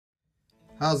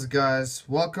How's it guys?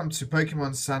 Welcome to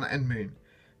Pokemon Sun and Moon.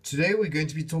 Today we're going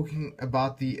to be talking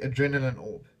about the Adrenaline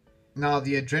Orb. Now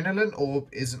the Adrenaline Orb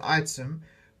is an item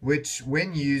which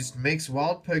when used makes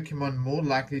wild Pokemon more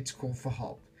likely to call for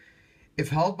help. If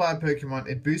held by a Pokemon,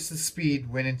 it boosts the speed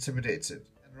when intimidated.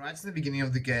 And right in the beginning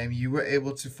of the game you were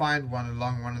able to find one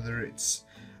along one of the routes.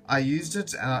 I used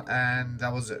it and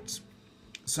that was it.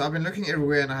 So I've been looking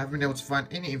everywhere and I haven't been able to find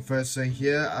any info, so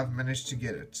here I've managed to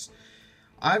get it.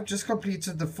 I've just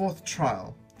completed the 4th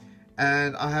trial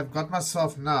and I have got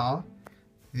myself now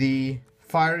the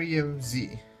Firium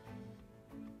Z.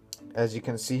 As you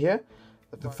can see here,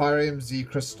 the Firium Z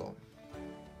crystal.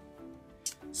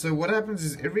 So what happens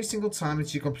is every single time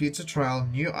that you complete a trial,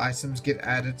 new items get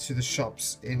added to the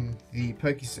shops in the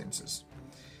Poke Centers.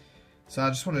 So I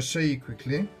just want to show you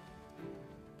quickly.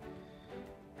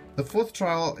 The 4th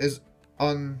trial is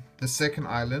on the 2nd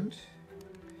island.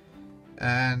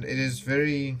 And it is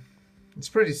it's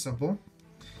pretty simple,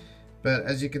 but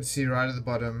as you can see right at the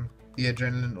bottom, the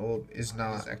Adrenaline Orb is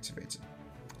now activated.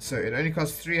 So it only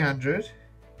costs 300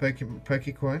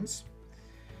 Poke Coins.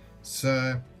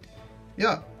 So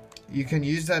yeah, you can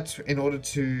use that in order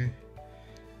to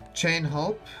chain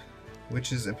help,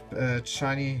 which is a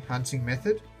shiny hunting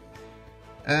method.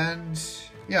 And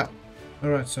yeah,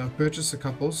 alright, so I've purchased a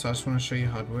couple, so I just want to show you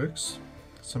how it works.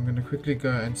 So I'm going to quickly go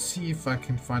and see if I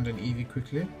can find an Eevee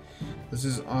quickly. This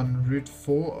is on Route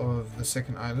 4 of the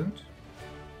 2nd island.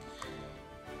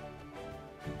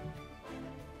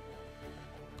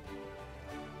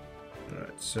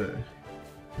 Alright, so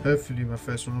hopefully my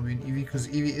first one will be an Eevee, because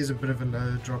Eevee is a bit of a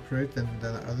lower drop rate than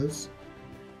the others.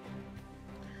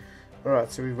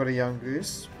 Alright, so we've got a young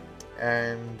goose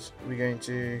and we're going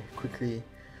to quickly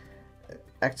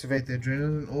activate the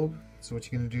Adrenaline Orb. So what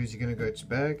you're going to do is you're going to go to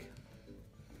bag.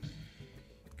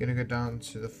 Going to go down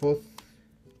to the 4th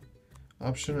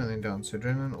option and then down to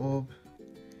Adrenaline Orb.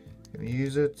 Going to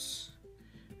use it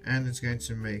and it's going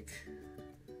to make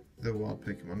the wild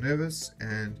Pokemon nervous,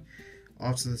 and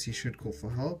after this he should call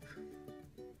for help.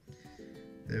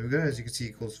 There we go, as you can see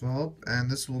he calls for help, and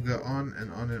this will go on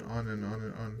and on and on and on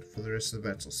and on for the rest of the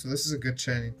battle. So this is a good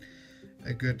shiny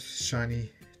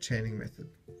chaining method.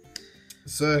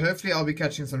 So hopefully I'll be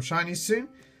catching some shinies soon.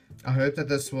 I hope that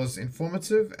this was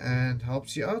informative and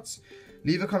helps you out.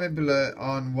 Leave a comment below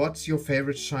on what your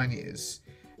favorite shiny is.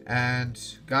 And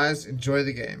guys, enjoy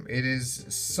the game. It is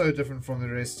so different from the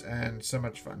rest and so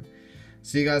much fun.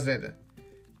 See you guys later.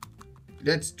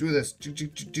 Let's do this.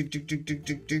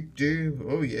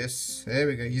 Oh yes, there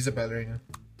we go. He's a ballerina.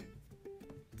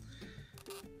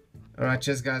 Alright,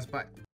 cheers guys, bye.